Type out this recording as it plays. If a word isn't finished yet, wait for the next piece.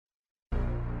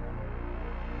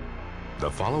The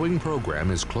following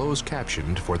program is closed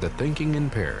captioned for the thinking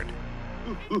impaired.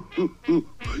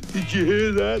 Did you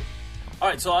hear that? All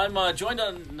right, so I'm joined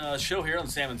on the show here on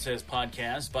the Salmon Says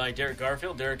podcast by Derek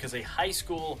Garfield. Derek is a high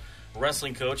school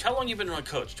wrestling coach. How long have you been a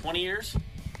coach? 20 years?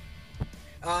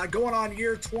 Going on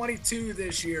year 22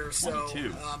 this year, so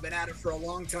 22. Been at it for a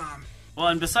long time. Well,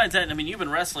 and besides that, I mean, you've been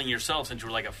wrestling yourself since you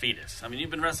were like a fetus. I mean, you've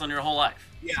been wrestling your whole life.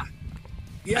 Yeah.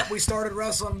 Yep, we started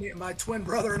wrestling. My twin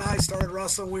brother and I started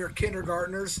wrestling. We were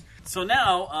kindergartners. So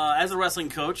now, as a wrestling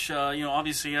coach,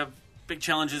 obviously you have big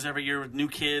challenges every year with new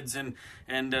kids and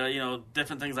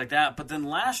different things like that. But then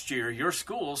last year, your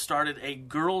school started a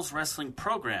girls wrestling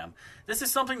program. This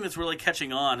is something that's really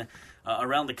catching on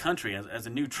around the country as a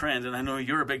new trend, and I know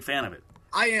you're a big fan of it.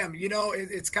 I am.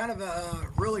 It's kind of a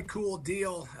really cool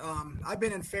deal. I've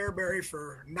been in Fairbury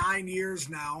for 9 years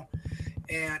now.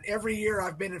 And every year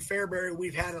I've been in Fairbury,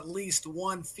 we've had at least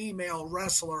one female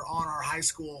wrestler on our high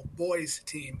school boys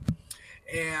team.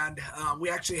 And we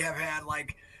actually have had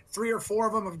like 3 or 4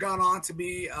 of them have gone on to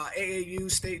be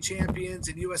AAU state champions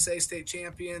and USA state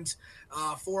champions.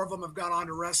 4 of them have gone on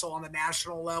to wrestle on the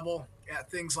national level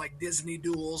at things like Disney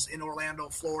Duels in Orlando,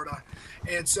 Florida.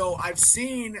 And so I've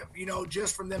seen,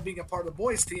 just from them being a part of the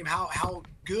boys team, how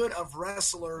good of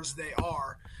wrestlers they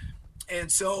are. And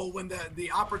so when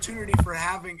the opportunity for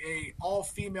having a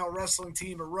all-female wrestling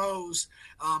team arose,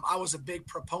 I was a big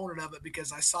proponent of it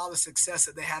because I saw the success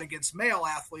that they had against male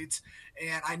athletes,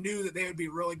 and I knew that they would be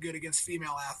really good against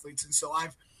female athletes. And so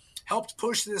I've helped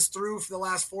push this through for the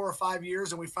last 4 or 5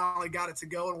 years, and we finally got it to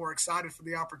go, and we're excited for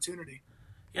the opportunity.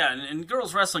 Yeah, and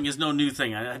girls wrestling is no new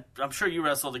thing. I'm sure you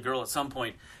wrestled a girl at some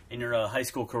point in your high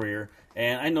school career,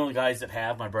 and I know the guys that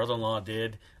have. My brother-in-law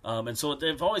did, and so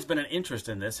they've always been an interest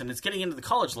in this, and it's getting into the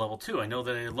college level too. I know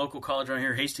that a local college around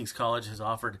here, Hastings College, is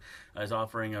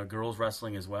offering girls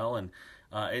wrestling as well, and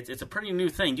it's a pretty new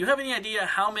thing. Do you have any idea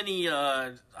how many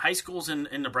high schools in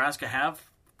Nebraska have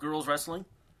girls wrestling?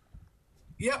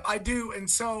 Yep, I do. And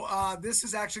so this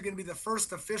is actually going to be the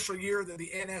first official year that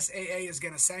the NSAA is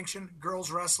going to sanction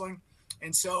girls wrestling.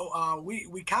 And so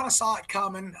we kind of saw it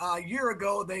coming. A year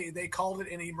ago, they called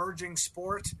it an emerging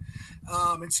sport.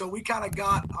 And so we kind of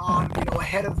got on,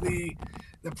 ahead of the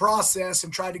process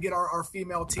and tried to get our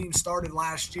female team started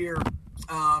last year.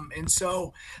 And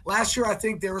so last year, I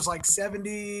think there was like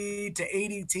 70 to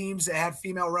 80 teams that had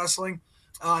female wrestling.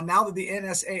 Now that the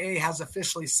NSAA has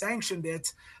officially sanctioned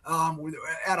it, we're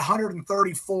at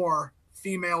 134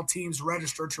 female teams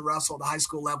registered to wrestle at the high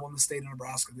school level in the state of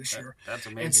Nebraska this year. That's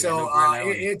amazing. And so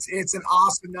it's an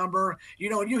awesome number.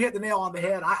 And you hit the nail on the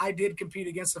head. I did compete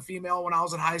against a female when I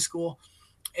was in high school.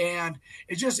 And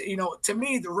it just, to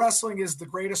me, the wrestling is the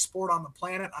greatest sport on the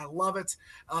planet. I love it.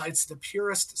 It's the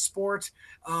purest sport.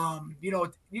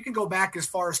 You can go back as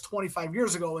far as 25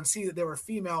 years ago and see that there were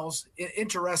females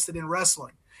interested in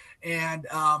wrestling. And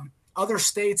other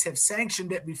states have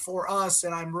sanctioned it before us,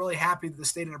 and I'm really happy that the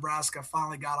state of Nebraska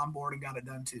finally got on board and got it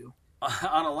done too.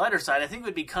 On a lighter side, I think it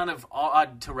would be kind of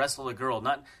odd to wrestle a girl,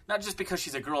 not just because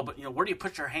she's a girl, but where do you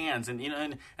put your hands? And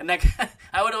and that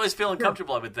I would always feel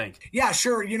uncomfortable. I would think. Yeah,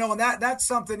 sure. And that's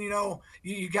something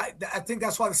you got. I think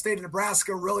that's why the state of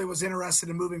Nebraska really was interested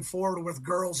in moving forward with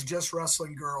girls just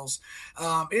wrestling girls.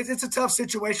 It's a tough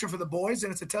situation for the boys,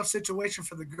 and it's a tough situation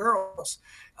for the girls.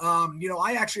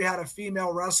 I actually had a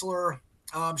female wrestler.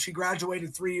 She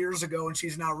graduated 3 years ago, and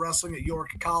she's now wrestling at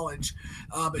York College.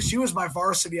 But she was my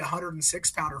varsity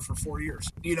 106-pounder for 4 years,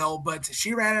 but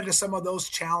she ran into some of those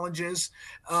challenges,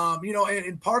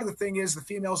 and part of the thing is the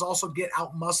females also get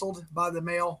out-muscled by the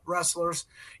male wrestlers,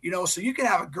 so you can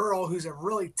have a girl who's a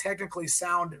really technically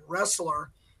sound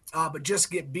wrestler, but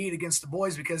just get beat against the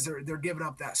boys because they're giving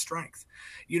up that strength,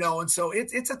 and so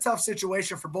it's a tough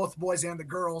situation for both the boys and the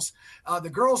girls. The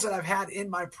girls that I've had in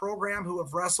my program who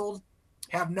have wrestled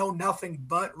have known nothing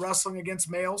but wrestling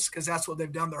against males because that's what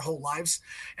they've done their whole lives.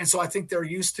 And so I think they're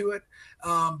used to it.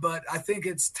 But I think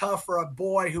it's tough for a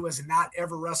boy who has not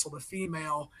ever wrestled a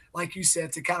female, like you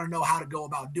said, to kind of know how to go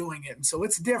about doing it. And so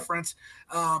it's different.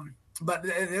 But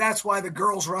that's why the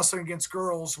girls wrestling against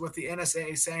girls with the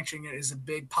NSAA sanctioning it is a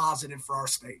big positive for our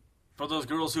state. For those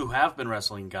girls who have been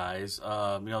wrestling guys,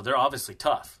 they're obviously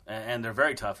tough, and they're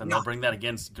very tough, and they'll bring that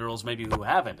against girls maybe who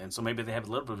haven't. And so maybe they have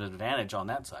a little bit of an advantage on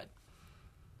that side.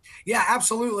 Yeah,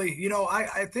 absolutely.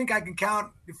 I think I can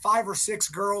count 5 or 6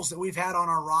 girls that we've had on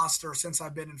our roster since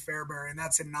I've been in Fairbury, and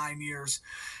that's in 9 years.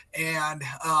 And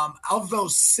of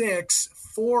those 6,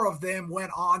 4 of them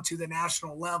went on to the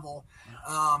national level,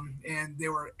 and they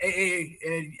were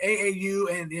AAU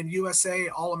and USA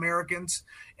All-Americans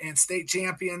and state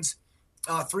champions.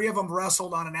 Three of them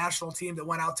wrestled on a national team that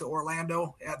went out to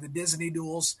Orlando at the Disney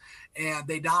duels, and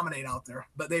they dominate out there.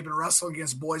 But they've been wrestling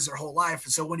against boys their whole life.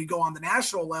 And so when you go on the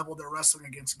national level, they're wrestling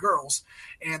against girls,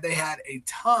 and they had a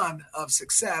ton of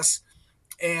success.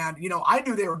 And, I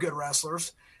knew they were good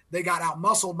wrestlers. They got out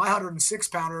muscled. My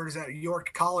 106-pounder is at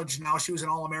York College now. She was an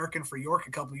All-American for York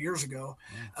a couple of years ago.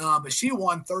 But she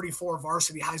won 34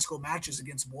 varsity high school matches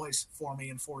against boys for me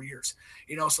in 4 years.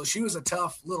 So she was a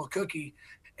tough little cookie.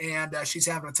 And she's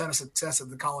having a ton of success at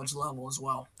the college level as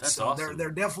well. That's so awesome. They're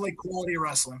definitely quality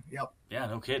wrestling. Yep. Yeah,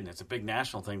 no kidding. It's a big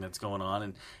national thing that's going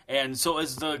on. And so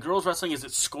is the girls wrestling, is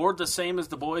it scored the same as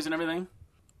the boys and everything?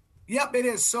 Yep, it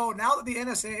is. So now that the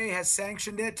NSAA has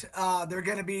sanctioned it, they're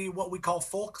going to be what we call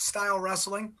folk style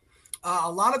wrestling.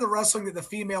 A lot of the wrestling that the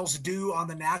females do on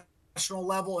the national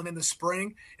level and in the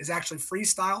spring is actually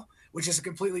freestyle, which is a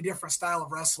completely different style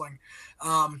of wrestling.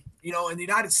 In the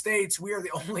United States, we are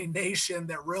the only nation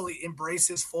that really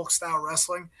embraces folk style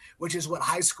wrestling, which is what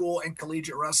high school and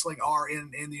collegiate wrestling are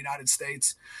in the United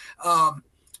States.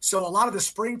 So a lot of the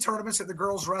spring tournaments that the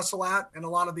girls wrestle at and a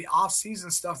lot of the off-season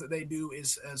stuff that they do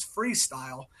is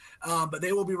freestyle, but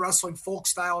they will be wrestling folk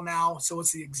style now. So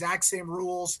it's the exact same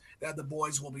rules that the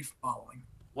boys will be following.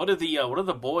 What do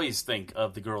the boys think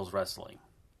of the girls wrestling?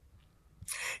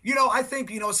 I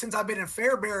think, since I've been in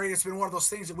Fairbury, it's been one of those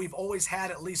things that we've always had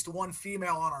at least one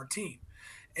female on our team.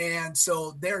 And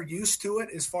so they're used to it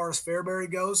as far as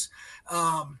Fairbury goes.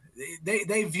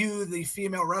 They view the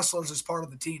female wrestlers as part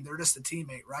of the team. They're just a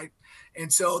teammate, right?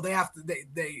 And so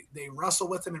they wrestle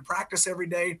with them in practice every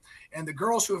day. And the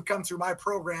girls who have come through my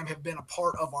program have been a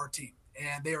part of our team.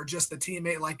 And they are just a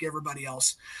teammate like everybody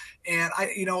else. And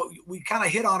we kind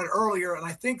of hit on it earlier. And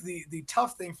I think the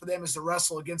tough thing for them is to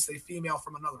wrestle against a female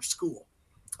from another school.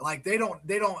 Like they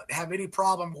don't have any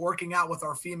problem working out with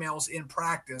our females in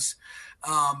practice.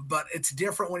 But it's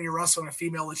different when you're wrestling a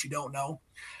female that you don't know.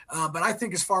 But I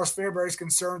think as far as Fairbury is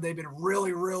concerned, they've been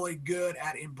really, really good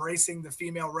at embracing the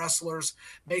female wrestlers,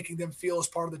 making them feel as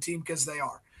part of the team because they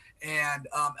are. And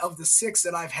of the 6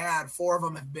 that I've had, 4 of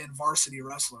them have been varsity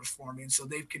wrestlers for me. And so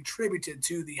they've contributed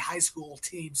to the high school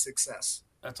team success.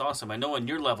 That's awesome. I know on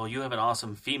your level, you have an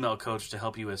awesome female coach to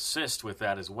help you assist with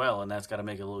that as well, and that's got to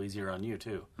make it a little easier on you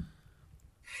too.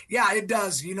 Yeah, it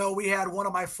does. We had one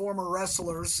of my former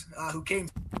wrestlers who came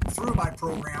through my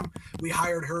program. We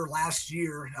hired her last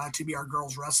year to be our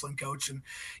girls wrestling coach. And,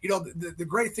 the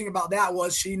great thing about that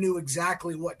was she knew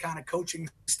exactly what kind of coaching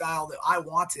style that I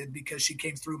wanted because she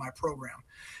came through my program.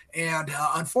 And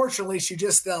unfortunately, she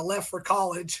just left for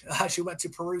college. She went to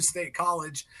Peru State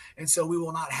College. And so we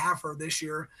will not have her this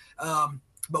year.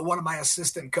 But one of my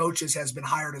assistant coaches has been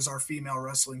hired as our female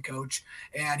wrestling coach,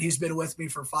 and he's been with me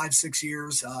for 5-6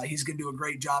 years. He's going to do a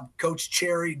great job. Coach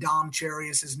Cherry, Dom Cherry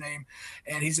is his name,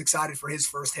 and he's excited for his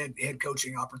first head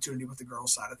coaching opportunity with the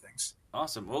girls' side of things.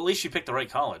 Awesome. Well, at least you picked the right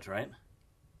college, right?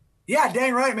 Yeah,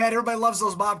 dang right, man. Everybody loves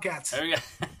those Bobcats. There you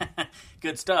go.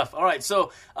 Good stuff. All right.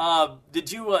 So,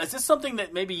 did you? Is this something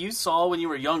that maybe you saw when you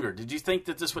were younger? Did you think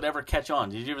that this would ever catch on?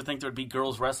 Did you ever think there would be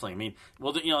girls wrestling? I mean,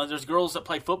 well, there's girls that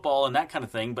play football and that kind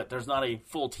of thing, but there's not a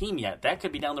full team yet. That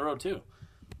could be down the road too.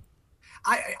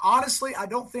 I honestly, I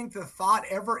don't think the thought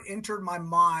ever entered my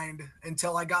mind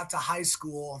until I got to high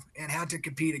school and had to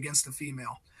compete against a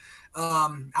female.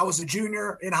 I was a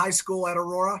junior in high school at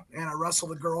Aurora, and I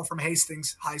wrestled a girl from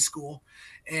Hastings High School,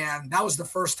 and that was the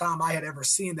first time I had ever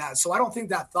seen that. So I don't think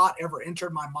that thought ever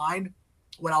entered my mind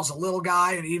when I was a little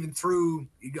guy and even through,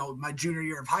 my junior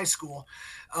year of high school.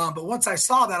 But once I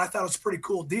saw that, I thought it was a pretty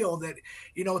cool deal that,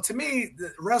 to me,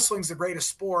 wrestling's the greatest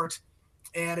sport.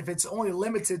 And if it's only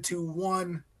limited to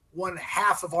one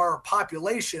half of our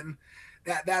population,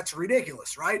 that's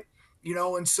ridiculous, right?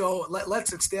 And so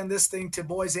let's extend this thing to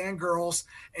boys and girls,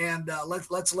 and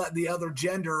let's let the other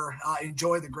gender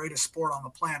enjoy the greatest sport on the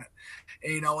planet.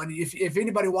 And if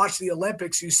anybody watched the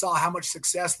Olympics, you saw how much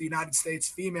success the United States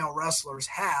female wrestlers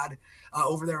had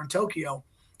over there in Tokyo.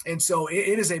 And so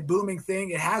it is a booming thing.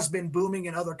 It has been booming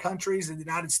in other countries, and the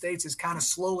United States is kind of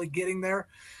slowly getting there.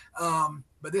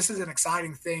 But this is an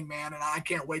exciting thing, man, and I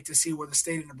can't wait to see where the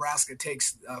state of Nebraska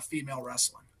takes female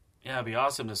wrestling. Yeah, it'd be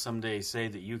awesome to someday say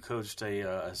that you coached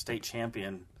a state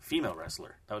champion female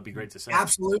wrestler. That would be great to say.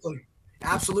 Absolutely.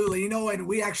 Absolutely. And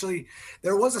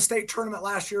there was a state tournament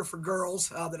last year for girls.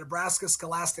 The Nebraska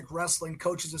Scholastic Wrestling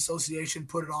Coaches Association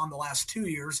put it on the last 2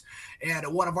 years. And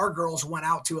one of our girls went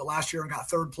out to it last year and got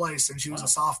 3rd place. And she was a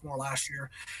sophomore last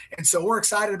year. And so we're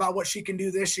excited about what she can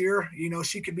do this year.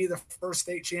 She could be the first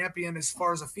state champion as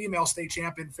far as a female state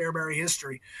champion in Fairbury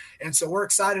history. And so we're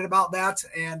excited about that.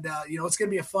 And, it's going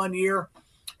to be a fun year.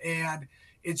 And,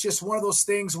 it's just one of those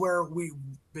things where we've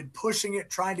been pushing it,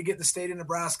 trying to get the state of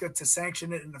Nebraska to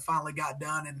sanction it, and it finally got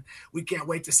done, and we can't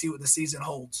wait to see what the season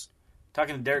holds.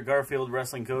 Talking to Derek Garfield,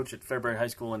 wrestling coach at Fairbury High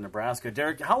School in Nebraska.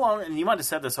 Derek, how long, and you might have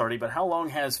said this already, but how long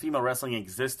has female wrestling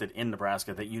existed in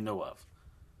Nebraska that you know of?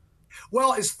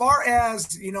 Well, as far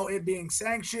as, it being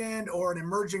sanctioned or an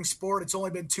emerging sport, it's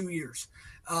only been 2 years.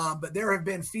 But there have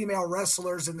been female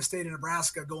wrestlers in the state of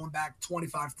Nebraska going back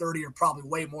 25, 30, or probably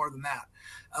way more than that.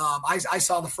 I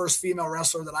saw the first female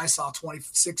wrestler that I saw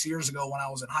 26 years ago when I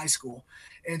was in high school.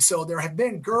 And so there have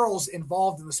been girls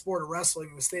involved in the sport of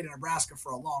wrestling in the state of Nebraska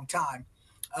for a long time.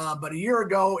 But a year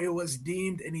ago, it was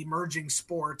deemed an emerging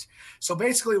sport. So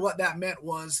basically what that meant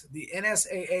was the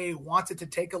NSAA wanted to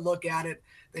take a look at it.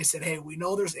 They said, hey, we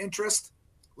know there's interest.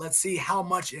 Let's see how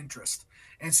much interest.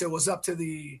 And so it was up to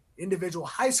the individual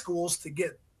high schools to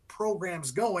get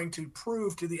programs going to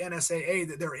prove to the NSAA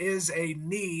that there is a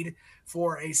need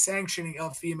for a sanctioning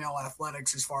of female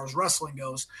athletics as far as wrestling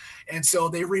goes. And so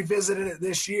they revisited it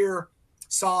this year,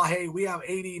 saw, hey, we have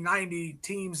 80, 90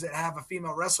 teams that have a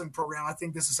female wrestling program. I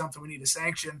think this is something we need to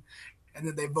sanction. And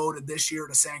then they voted this year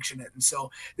to sanction it. And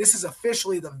so this is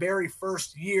officially the very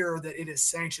first year that it is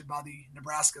sanctioned by the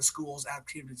Nebraska Schools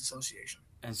Activities Association.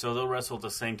 And so they'll wrestle at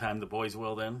the same time the boys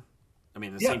will then? I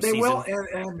mean, yeah, same they season? will.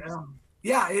 And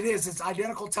yeah, it is. It's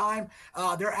identical time.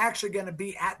 They're actually going to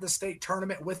be at the state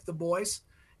tournament with the boys.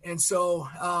 And so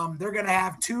they're going to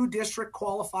have 2 district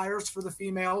qualifiers for the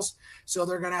females. So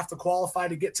they're going to have to qualify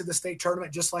to get to the state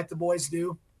tournament just like the boys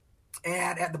do.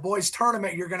 And at the boys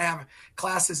tournament, you're going to have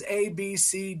classes A, B,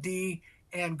 C, D,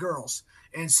 and girls.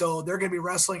 And so they're going to be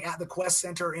wrestling at the Quest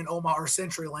Center in Omaha, or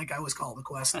CenturyLink. I always call it the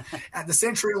Quest, at the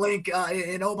CenturyLink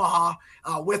in Omaha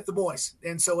with the boys.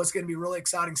 And so it's going to be a really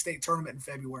exciting state tournament in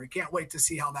February. Can't wait to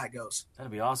see how that goes.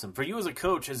 That'd be awesome. For you as a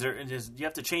coach, do you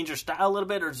have to change your style a little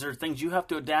bit, or is there things you have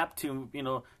to adapt to,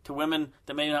 to women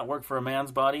that may not work for a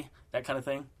man's body, that kind of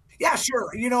thing? Yeah, sure.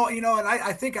 And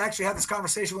I think I actually had this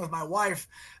conversation with my wife.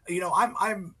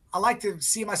 I like to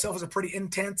see myself as a pretty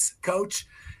intense coach.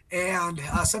 And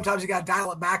sometimes you got to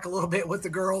dial it back a little bit with the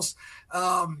girls,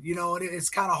 and it's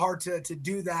kind of hard to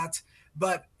do that.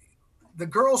 But the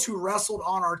girls who wrestled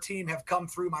on our team have come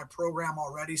through my program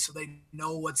already, so they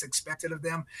know what's expected of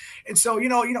them. And so,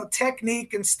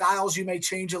 technique and styles, you may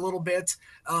change a little bit,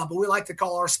 but we like to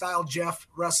call our style Jeff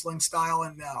wrestling style,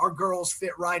 and our girls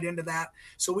fit right into that.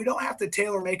 So we don't have to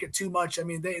tailor make it too much. I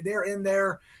mean, they're in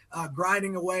there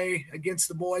grinding away against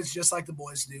the boys just like the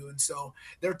boys do. And so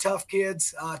they're tough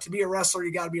kids. To be a wrestler,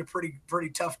 you got to be a pretty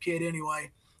tough kid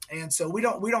anyway. And so we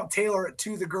don't tailor it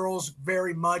to the girls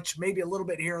very much, maybe a little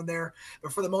bit here and there,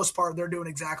 but for the most part, they're doing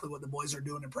exactly what the boys are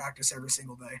doing in practice every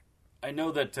single day. I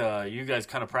know that you guys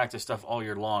kind of practice stuff all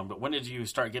year long, but when did you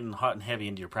start getting hot and heavy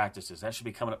into your practices? That should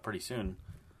be coming up pretty soon.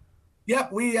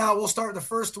 Yep, we'll start the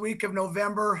first week of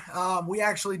November. We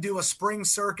actually do a spring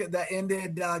circuit that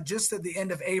ended just at the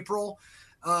end of April.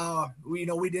 We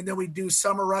do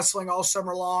summer wrestling all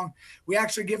summer long. We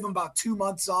actually give them about 2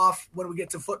 months off when we get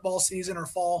to football season or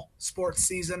fall sports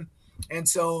season. And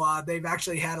so they've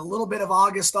actually had a little bit of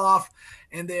August off,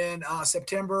 and then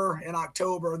September and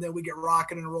October, and then we get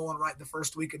rocking and rolling right the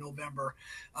first week of November.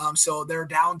 So their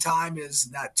downtime is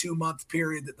that 2-month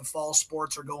period that the fall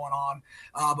sports are going on.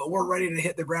 But we're ready to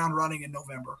hit the ground running in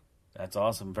November. That's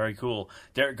awesome. Very cool.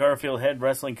 Derek Garfield, head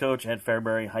wrestling coach at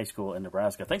Fairbury High School in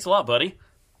Nebraska. Thanks a lot, buddy.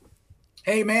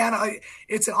 Hey, man,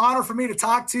 it's an honor for me to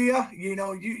talk to you.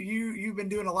 You've been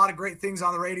doing a lot of great things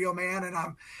on the radio, man, and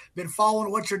I've been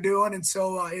following what you're doing. And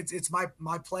so it's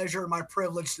my pleasure and my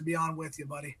privilege to be on with you,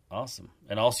 buddy. Awesome.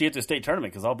 And I'll see you at the state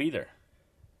tournament because I'll be there.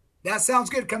 That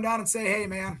sounds good. Come down and say hey,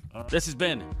 man. This has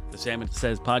been the Salmon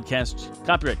Says podcast.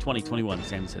 Copyright 2021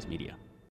 Salmon Says Media.